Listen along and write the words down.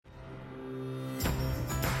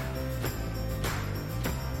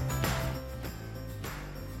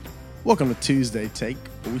Welcome to Tuesday Take,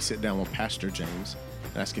 where we sit down with Pastor James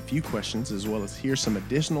and ask a few questions as well as hear some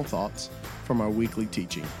additional thoughts from our weekly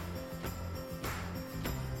teaching.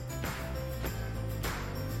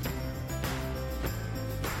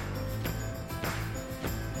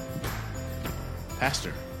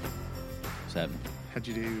 Pastor, What's happening?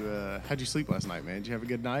 how'd you sleep last night, man? Did you have a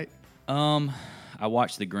good night? I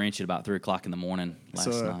watched The Grinch at about 3 o'clock in the morning last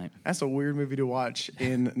night. That's a weird movie to watch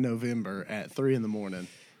in November at 3 in the morning.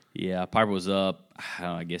 Yeah, Piper was up.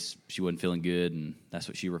 I guess she wasn't feeling good, and that's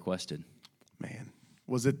what she requested. Man,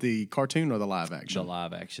 was it the cartoon or the live The action?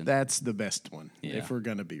 live action. That's the best one, Yeah. if we're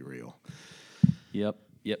going to be real. Yep.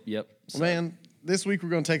 Well, man, this week we're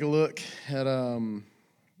going to take a look at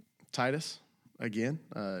Titus again.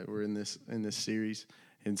 We're in this series,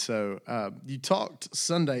 and so you talked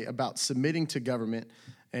Sunday about submitting to government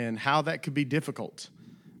and how that could be difficult.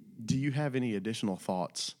 Do you have any additional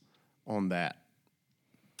thoughts on that?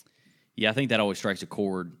 Yeah, I think that always strikes a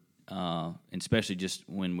chord, and especially just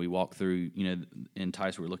when we walk through, in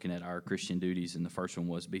Titus we're looking at our Christian duties, and the first one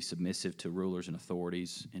was be submissive to rulers and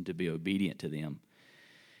authorities and to be obedient to them.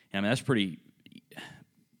 And I mean,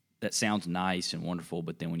 that sounds nice and wonderful,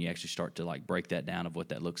 but then when you actually start to break that down of what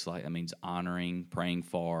that looks like, that means honoring, praying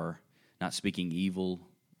for, not speaking evil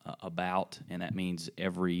about, and that means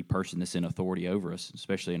every person that's in authority over us,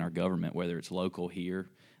 especially in our government, whether it's local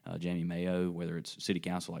here, Jamie Mayo, whether it's city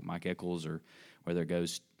council like Mike Eccles, or whether it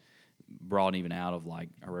goes broad and even out of like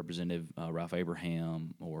our representative Ralph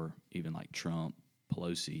Abraham, or even like Trump,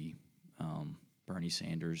 Pelosi, Bernie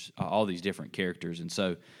Sanders, all these different characters. And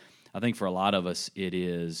so I think for a lot of us,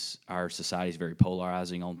 our society is very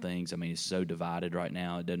polarizing on things. I mean, it's so divided right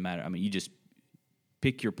now. It doesn't matter. I mean, you just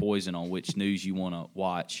pick your poison on which news you want to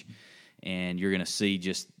watch, and you're going to see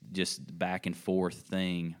just back and forth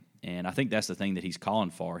thing. And I think that's the thing that he's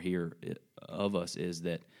calling for here of us, is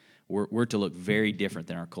that we're to look very different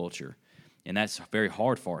than our culture, and that's very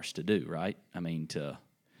hard for us to do, right? I mean, to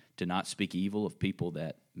not speak evil of people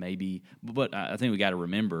that maybe. But I think we got to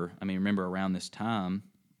remember. I mean, remember around this time,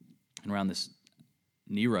 and around this,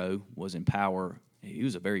 Nero was in power. He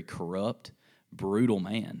was a very corrupt, brutal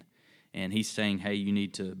man, and he's saying, "Hey, you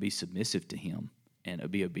need to be submissive to him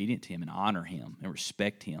and be obedient to him and honor him and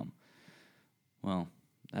respect him." Well,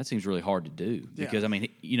 that seems really hard to do because, I mean,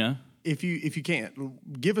 If you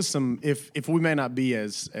can't, give us some. If we may not be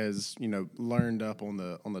as learned up on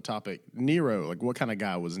the topic, Nero, like what kind of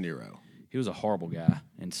guy was Nero? He was a horrible guy.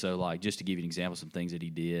 And so, just to give you an example, some things that he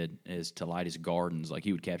did is to light his gardens. Like,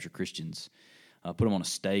 he would capture Christians, put them on a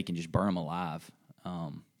stake, and just burn them alive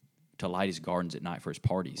to light his gardens at night for his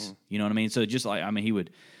parties. You know what I mean? So, he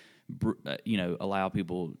would, allow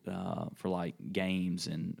people for, games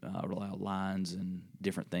and allow lines and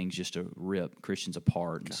different things just to rip Christians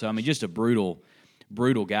apart. Gosh. So, I mean, just a brutal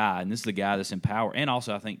guy. And this is the guy that's in power. And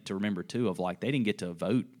also, I think, to remember, too, of, they didn't get to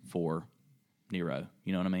vote for Nero,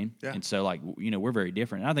 you know what I mean? Yeah. And so, we're very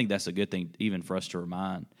different. And I think that's a good thing even for us to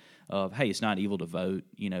remind of, hey, it's not evil to vote.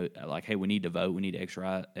 Hey, we need to vote. We need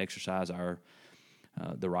to exercise our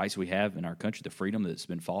the rights we have in our country, the freedom that's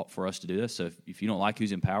been fought for us to do this. So if you don't like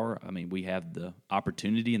who's in power, I mean, we have the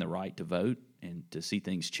opportunity and the right to vote and to see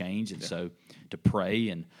things change, and so to pray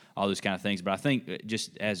and all those kind of things. But I think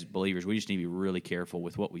just as believers, we just need to be really careful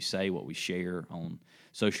with what we say, what we share on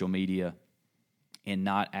social media, and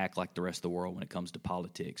not act like the rest of the world when it comes to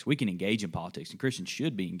politics. We can engage in politics, and Christians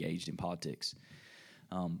should be engaged in politics.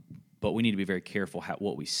 But we need to be very careful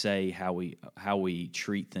what we say, how we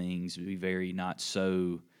treat things. Be very not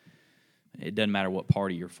so. It doesn't matter what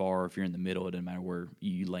party you're for. If you're in the middle, it doesn't matter where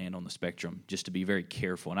you land on the spectrum. Just to be very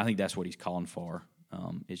careful, and I think that's what he's calling for.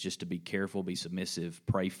 Is just to be careful, be submissive,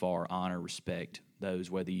 pray for, honor, respect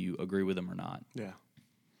those, whether you agree with them or not. Yeah.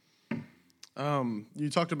 You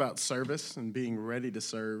talked about service and being ready to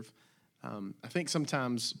serve. I think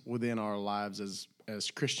sometimes within our lives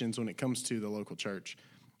as Christians, when it comes to the local church,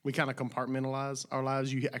 we kind of compartmentalize our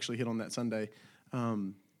lives. You actually hit on that Sunday.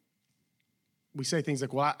 We say things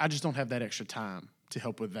like, well, I just don't have that extra time to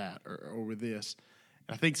help with that or with this.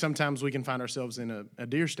 And I think sometimes we can find ourselves in a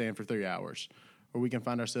deer stand for 3 hours, or we can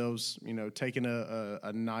find ourselves, taking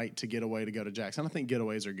a night to get away to go to Jackson. I think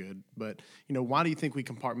getaways are good, but, why do you think we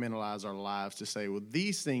compartmentalize our lives to say, well,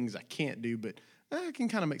 these things I can't do, but I can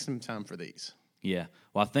kind of make some time for these? Yeah.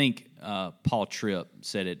 Well, I think Paul Tripp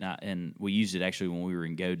said it, and we used it actually when we were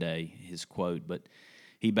in Go Day, his quote, but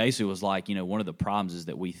he basically was like, one of the problems is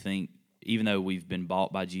that we think, even though we've been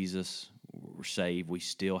bought by Jesus, we're saved, we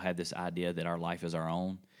still have this idea that our life is our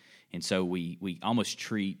own. And so we almost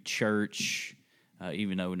treat church,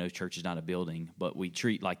 even though no church is not a building, but we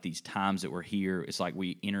treat like these times that we're here, it's like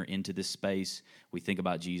we enter into this space, we think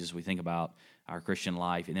about Jesus, we think about our Christian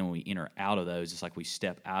life, and then when we enter out of those, it's like we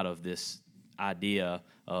step out of this idea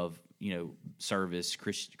of, service,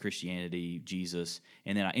 Christianity, Jesus,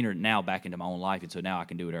 and then I enter now back into my own life, and so now I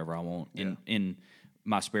can do whatever I want in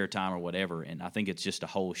my spare time or whatever, and I think it's just a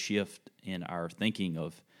whole shift in our thinking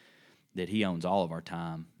of that He owns all of our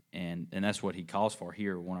time. And that's what He calls for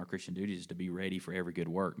here. One of our Christian duties is to be ready for every good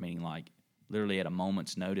work, meaning like literally at a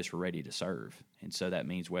moment's notice, we're ready to serve. And so that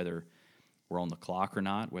means whether we're on the clock or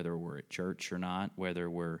not, whether we're at church or not, whether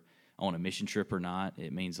we're on a mission trip or not,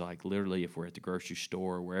 it means like literally if we're at the grocery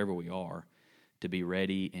store or wherever we are, to be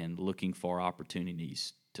ready and looking for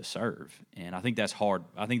opportunities to serve. And I think that's hard.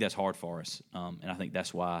 I think that's hard for us. And I think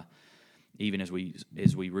that's why even as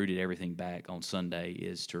we rooted everything back on Sunday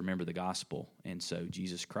is to remember the gospel. And so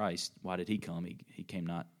Jesus Christ, why did He come? He came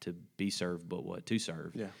not to be served, but what? To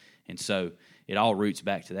serve. Yeah. And so it all roots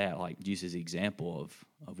back to that, like Jesus' example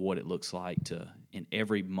of what it looks like to, in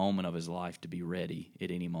every moment of His life, to be ready at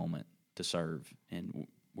any moment to serve. And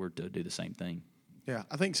we're to do the same thing. Yeah,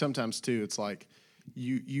 I think sometimes, too, it's like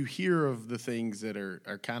you hear of the things that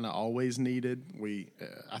are kind of always needed.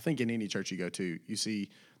 I think in any church you go to, you see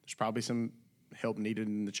there's probably some help needed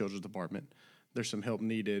in the children's department. There's some help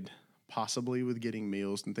needed possibly with getting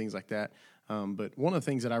meals and things like that. But one of the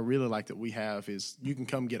things that I really like that we have is you can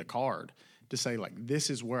come get a card to say, like, this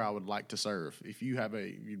is where I would like to serve. If you have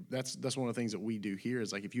that's one of the things that we do here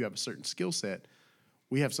is, like, if you have a certain skill set,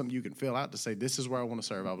 we have something you can fill out to say, this is where I want to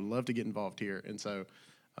serve. I would love to get involved here. And so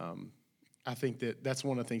I think that's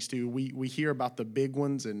one of the things, too. We hear about the big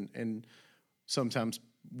ones, and sometimes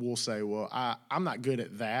we'll say, well, I'm not good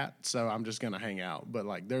at that, so I'm just going to hang out. But,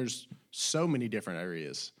 like, there's so many different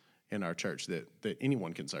areas in our church that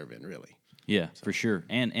anyone can serve in, really. Yeah, for sure.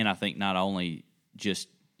 And I think not only just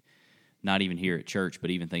not even here at church, but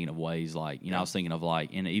even thinking of ways like, I was thinking of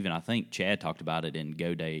like, and even I think Chad talked about it in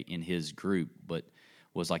Go Day in his group, but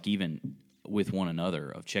was like even with one another,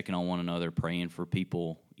 of checking on one another, praying for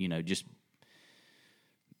people, just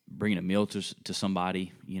bringing a meal to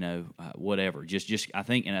somebody, whatever. Just I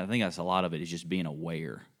think that's a lot of it is just being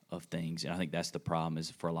aware of things, and I think that's the problem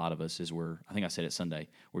is for a lot of us is I think I said it Sunday,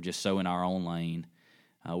 we're just so in our own lane,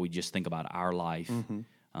 we just think about our life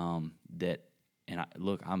that, and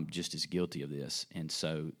I'm just as guilty of this, and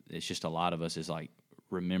so it's just a lot of us is like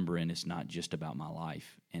remembering it's not just about my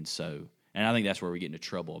life, and I think that's where we get into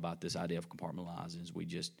trouble about this idea of compartmentalizing.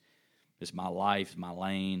 Is it's my life, my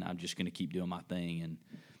lane. I'm just going to keep doing my thing, and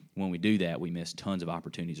when we do that, we miss tons of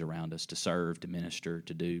opportunities around us to serve, to minister,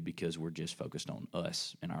 to do, because we're just focused on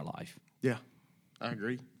us in our life. Yeah, I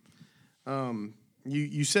agree.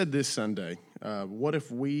 You said this Sunday, what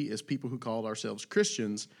if we, as people who called ourselves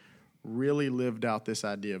Christians, really lived out this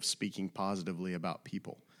idea of speaking positively about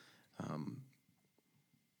people?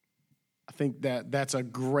 I think that's a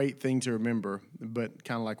great thing to remember, but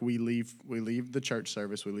kind of like we leave the church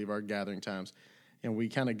service, we leave our gathering times, and we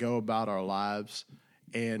kind of go about our lives,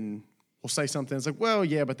 and we'll say something that's like, well,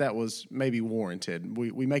 yeah, but that was maybe warranted.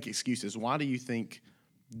 We make excuses. Why do you think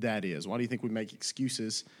that is? Why do you think we make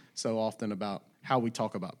excuses so often about how we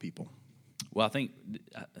talk about people? Well, I think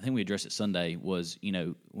we addressed it Sunday was,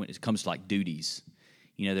 when it comes to like duties,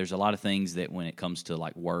 there's a lot of things that when it comes to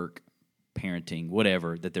like work, parenting,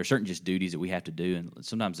 whatever, that there's certain just duties that we have to do, and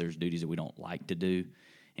sometimes there's duties that we don't like to do,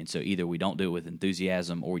 and so either we don't do it with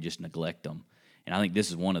enthusiasm or we just neglect them. And I think this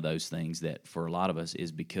is one of those things that for a lot of us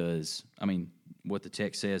is because, what the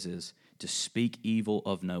text says is to speak evil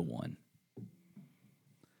of no one.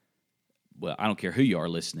 Well, I don't care who you are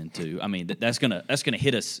listening to. That's gonna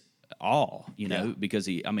hit us all, because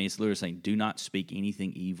it's literally saying, do not speak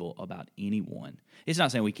anything evil about anyone. It's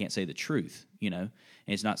not saying we can't say the truth, and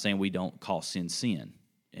it's not saying we don't call sin,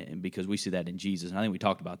 and because we see that in Jesus. And I think we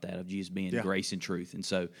talked about that, of Jesus being grace and truth. And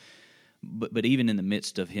so, but even in the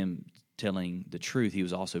midst of Him telling the truth, He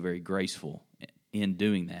was also very graceful in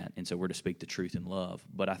doing that. And so we're to speak the truth in love.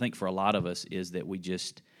 But I think for a lot of us is that we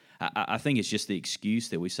just, I think it's just the excuse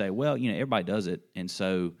that we say, well, everybody does it. And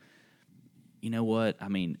so, you know what?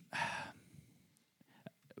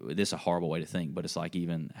 This is a horrible way to think, but it's like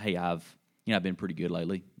even, hey, I've been pretty good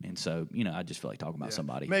lately. And so, I just feel like talking about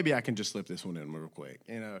somebody. Maybe I can just slip this one in real quick,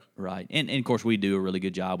 Right. And of course, we do a really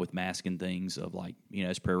good job with masking things of like,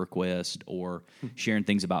 as prayer request or sharing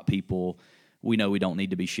things about people. We know we don't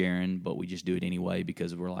need to be sharing, but we just do it anyway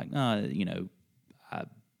because we're like,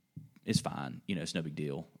 it's fine. It's no big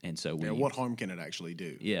deal. And so what harm can it actually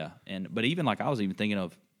do? Yeah. But even like I was even thinking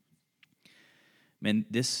of, man,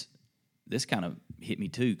 this this kind of hit me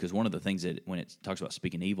too, because one of the things that when it talks about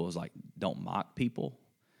speaking evil is like, don't mock people,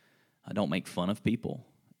 don't make fun of people.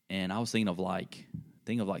 And I was thinking of like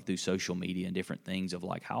through social media and different things of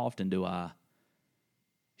like, how often do I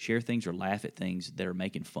share things or laugh at things that are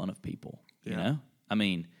making fun of people? You know, I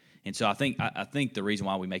mean, and so I think the reason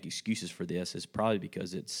why we make excuses for this is probably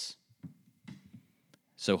because it's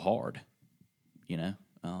so hard, you know,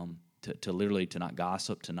 to literally to not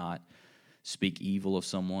gossip, to not speak evil of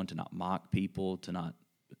someone, to not mock people, to not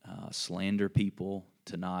slander people,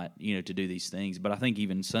 to not, you know, to do these things. But I think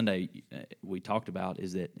even Sunday we talked about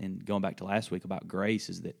is that, and going back to last week about grace,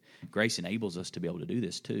 is that grace enables us to be able to do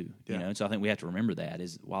this too. You know, and so I think we have to remember that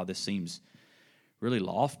is while this seems really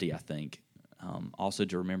lofty, I think also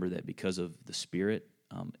to remember that because of the Spirit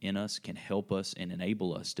in us can help us and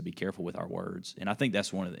enable us to be careful with our words. And I think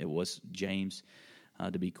that's it was James.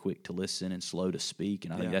 To be quick to listen and slow to speak.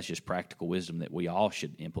 And I think that's just practical wisdom that we all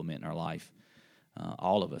should implement in our life.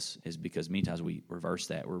 All of us, is because many times we reverse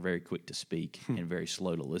that. We're very quick to speak and very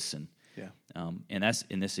slow to listen. Yeah. And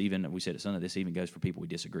this even, we said at Sunday, this even goes for people we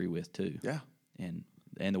disagree with too. Yeah. And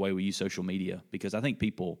the way we use social media, because I think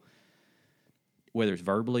people, whether it's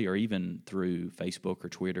verbally or even through Facebook or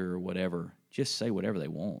Twitter or whatever, just say whatever they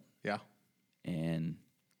want. Yeah. And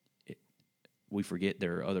we forget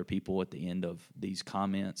there are other people at the end of these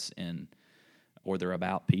comments, or they're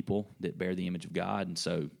about people that bear the image of God. And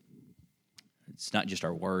so it's not just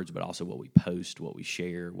our words, but also what we post, what we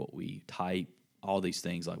share, what we type, all these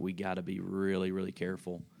things. Like, we got to be really, really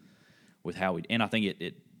careful with how we. And I think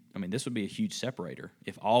this would be a huge separator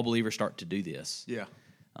if all believers start to do this. Yeah,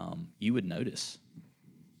 you would notice.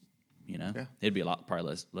 You know, it'd be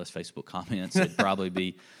probably less Facebook comments. It'd probably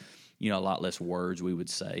be, a lot less words we would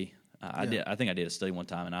say. I think I did a study one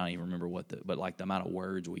time, and I don't even remember but like the amount of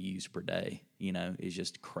words we use per day, is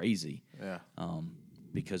just crazy. Yeah.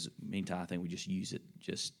 Because meantime, I think we just use it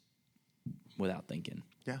just without thinking.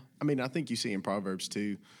 Yeah. I think you see in Proverbs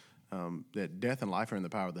too, that death and life are in the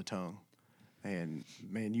power of the tongue. And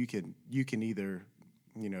man, you can either,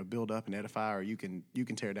 build up and edify, or you can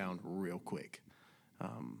tear down real quick.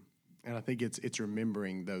 And I think it's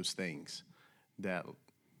remembering those things that,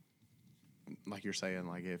 like you're saying,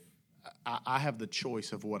 like if I have the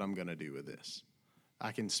choice of what I'm going to do with this.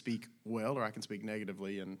 I can speak well or I can speak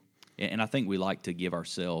negatively. And I think we like to give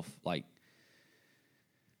ourselves like,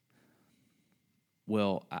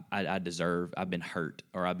 well, I've been hurt,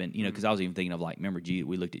 or I've been, because I was even thinking of like, remember,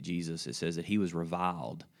 we looked at Jesus. It says that he was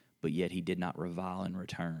reviled, but yet he did not revile in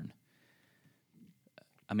return.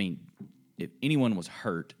 If anyone was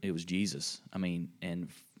hurt, it was Jesus. And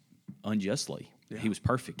unjustly. Yeah. He was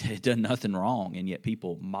perfect. He had done nothing wrong, and yet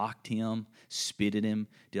people mocked him, spit at him,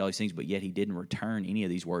 did all these things, but yet he didn't return any of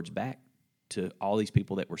these words back to all these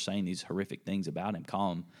people that were saying these horrific things about him,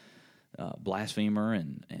 call him blasphemer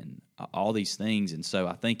and all these things. And so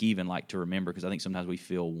I think even like to remember, because I think sometimes we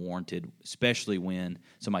feel warranted, especially when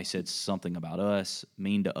somebody said something about us,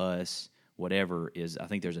 mean to us, whatever, is I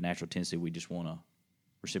think there's a natural tendency we just want to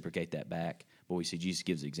reciprocate that back. But we see Jesus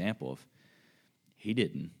gives the example of he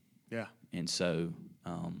didn't. Yeah. And so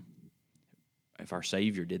if our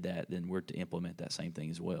Savior did that, then we're to implement that same thing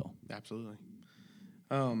as well. Absolutely.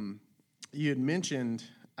 You had mentioned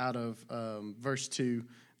out of verse 2,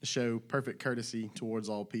 to show perfect courtesy towards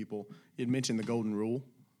all people. You had mentioned the golden rule.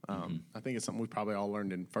 I think it's something we probably all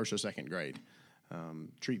learned in first or second grade.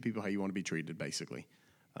 Treat people how you want to be treated, basically.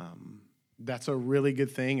 That's a really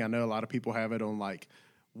good thing. I know a lot of people have it on like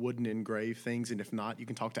wooden engraved things, and if not, you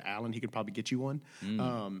can talk to Alan. He could probably get you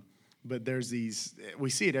one. But there's these, we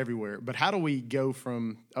see it everywhere. But how do we go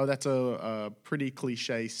from, that's a pretty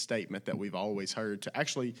cliche statement that we've always heard, to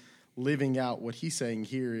actually living out what he's saying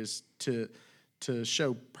here is to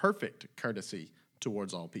show perfect courtesy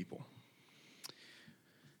towards all people?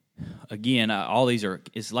 Again, all these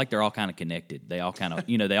it's like they're all kind of connected. They all kind of,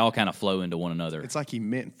 they all kind of flow into one another. It's like he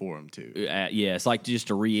meant for them to. Yeah, it's like just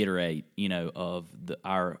to reiterate, of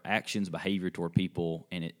our actions, behavior toward people,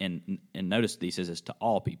 and notice he says this to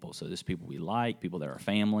all people. So this people we like, people that are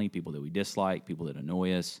family, people that we dislike, people that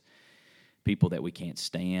annoy us, people that we can't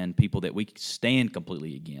stand, people that we stand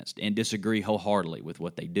completely against and disagree wholeheartedly with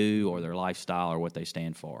what they do or their lifestyle or what they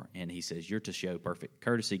stand for. And he says you're to show perfect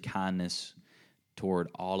courtesy, kindness toward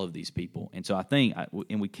all of these people. And so I think,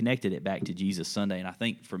 and we connected it back to Jesus Sunday, and I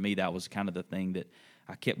think for me that was kind of the thing that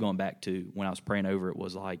I kept going back to when I was praying over it,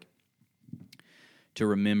 was like to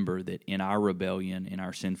remember that in our rebellion, in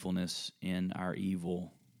our sinfulness, in our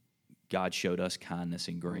evil, God showed us kindness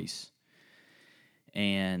and grace.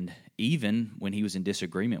 And even when he was in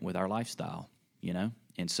disagreement with our lifestyle, you know?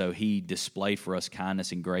 And so he displayed for us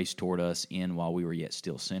kindness and grace toward us in while we were yet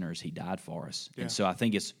still sinners. He died for us. Yeah. And so I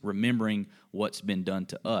think it's remembering what's been done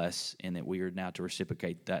to us and that we are now to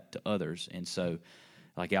reciprocate that to others. And so,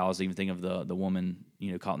 like I was even thinking of the woman,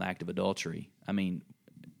 you know, caught in the act of adultery. I mean,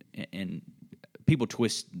 and people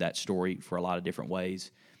twist that story for a lot of different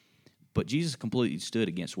ways. But Jesus completely stood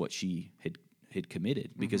against what she had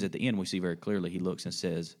committed, because at the end we see very clearly he looks and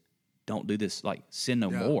says, don't do this, like sin no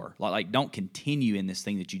more. Like don't continue in this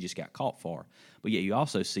thing that you just got caught for. But yet you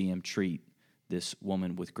also see him treat this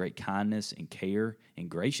woman with great kindness and care and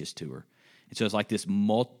gracious to her. And so it's like this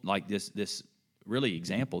this really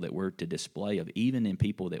example that we're to display of, even in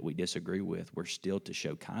people that we disagree with, we're still to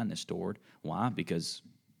show kindness toward. Why? Because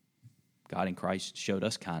God in Christ showed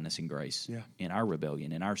us kindness and grace in our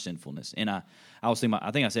rebellion, in our sinfulness. And I was thinking, I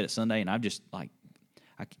think I said it Sunday, and I've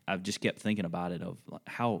just kept thinking about it, of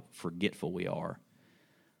how forgetful we are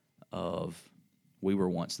of we were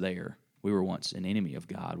once there. We were once an enemy of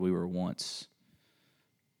God. We were once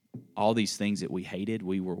all these things that we hated.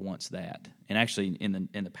 We were once that. And actually, in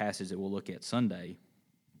the passage that we'll look at Sunday,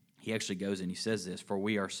 he actually goes and he says this: "For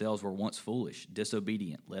we ourselves were once foolish,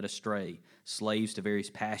 disobedient, led astray, slaves to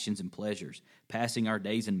various passions and pleasures, passing our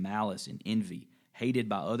days in malice and envy, hated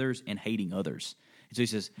by others and hating others." And so he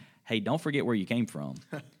says, hey, don't forget where you came from.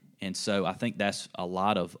 And so I think that's a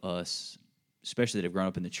lot of us, especially that have grown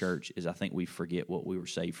up in the church, is I think we forget what we were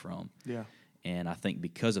saved from. Yeah. And I think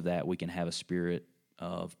because of that, we can have a spirit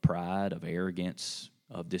of pride, of arrogance,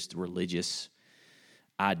 of this religious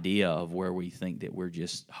idea of where we think that we're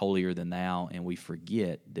just holier than thou, and we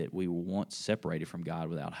forget that we were once separated from God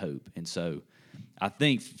without hope. And so I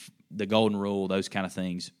think the golden rule, those kind of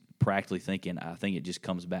things, practically thinking, I think it just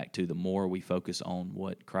comes back to the more we focus on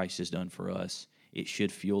what Christ has done for us, it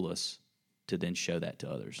should fuel us to then show that to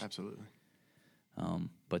others. Absolutely.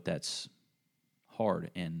 But that's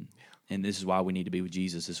hard, and this is why we need to be with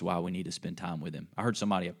Jesus. This is why we need to spend time with him. I heard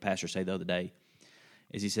a pastor say the other day,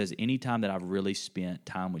 is he says, any time that I've really spent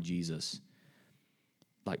time with Jesus,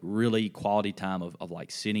 like really quality time of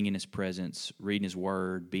like sitting in his presence, reading his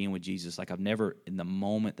word, being with Jesus, like I've never, in the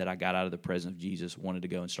moment that I got out of the presence of Jesus, wanted to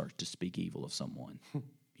go and start to speak evil of someone,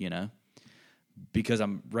 you know? Because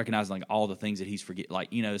I'm recognizing like all the things that he's forget, like,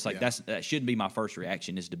 you know, it's like that shouldn't be my first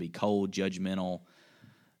reaction, is to be cold, judgmental,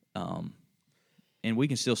 and we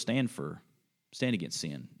can still stand against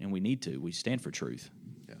sin, and we need to. We stand for truth.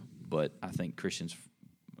 Yeah. But I think Christians,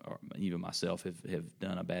 or even myself, have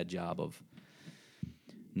done a bad job of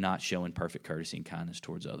not showing perfect courtesy and kindness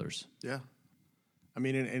towards others. Yeah. I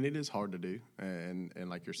mean, and it is hard to do. And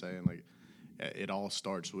like you're saying, like it all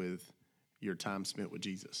starts with your time spent with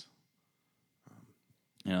Jesus.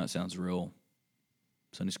 You know, it sounds real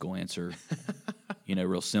Sunday school answer, you know,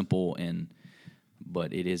 real simple,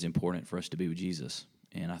 but it is important for us to be with Jesus.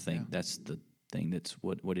 And I think that's the thing that's,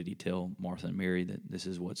 what did he tell Martha and Mary? That this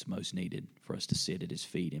is what's most needed, for us to sit at his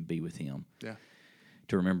feet and be with him. Yeah.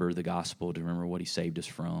 To remember the gospel, to remember what he saved us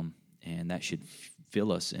from, and that should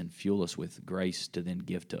fill us and fuel us with grace to then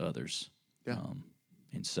give to others. Yeah.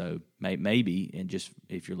 And so maybe, and just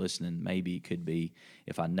if you're listening, maybe it could be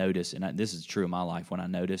if I notice, and this is true in my life, when I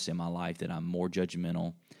notice in my life that I'm more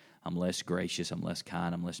judgmental, I'm less gracious, I'm less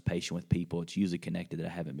kind, I'm less patient with people, it's usually connected that I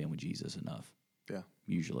haven't been with Jesus enough. Yeah.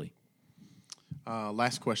 Usually.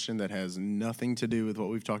 Last question that has nothing to do with what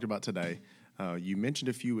we've talked about today. You mentioned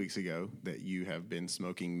a few weeks ago that you have been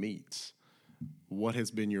smoking meats. What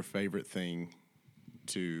has been your favorite thing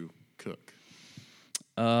to cook?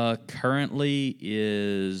 Currently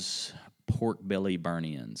is pork belly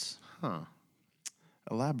burn-ins. Huh.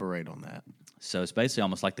 Elaborate on that. So it's basically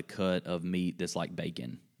almost like the cut of meat that's like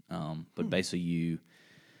bacon. But basically you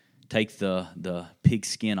take the pig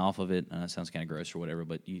skin off of it. It sounds kind of gross or whatever,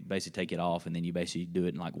 but you basically take it off, and then you basically do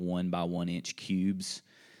it in like 1 by 1 inch cubes,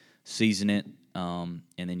 season it, and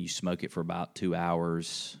then you smoke it for about 2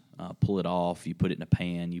 hours, pull it off, you put it in a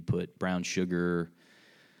pan, you put brown sugar,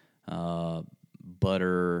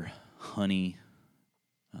 butter, honey,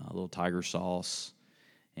 a little tiger sauce,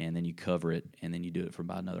 and then you cover it, and then you do it for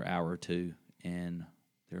about another hour or two, and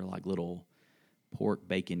they're like little pork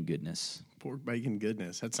bacon goodness. Pork bacon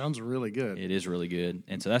goodness. That sounds really good. It is really good.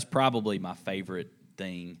 And so that's probably my favorite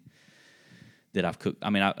thing that I've cooked. I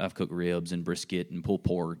mean, I've cooked ribs and brisket and pulled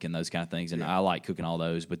pork and those kind of things, and I like cooking all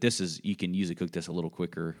those. But you can usually cook this a little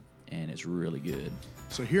quicker, and it's really good.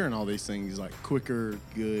 So hearing all these things, like quicker,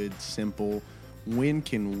 good, simple, when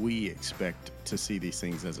can we expect to see these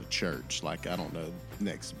things as a church? Like, I don't know,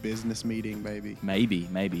 next business meeting, maybe?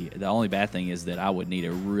 Maybe. The only bad thing is that I would need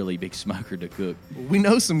a really big smoker to cook. We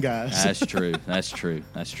know some guys. That's true.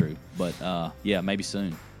 But, yeah, maybe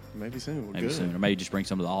soon. Maybe soon. Well, maybe good. soon, or maybe just bring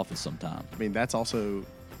some to the office sometime. I mean, that's also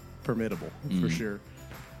permittable for sure.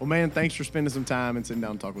 Well, man, thanks for spending some time and sitting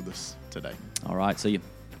down and talk with us today. All right, see you.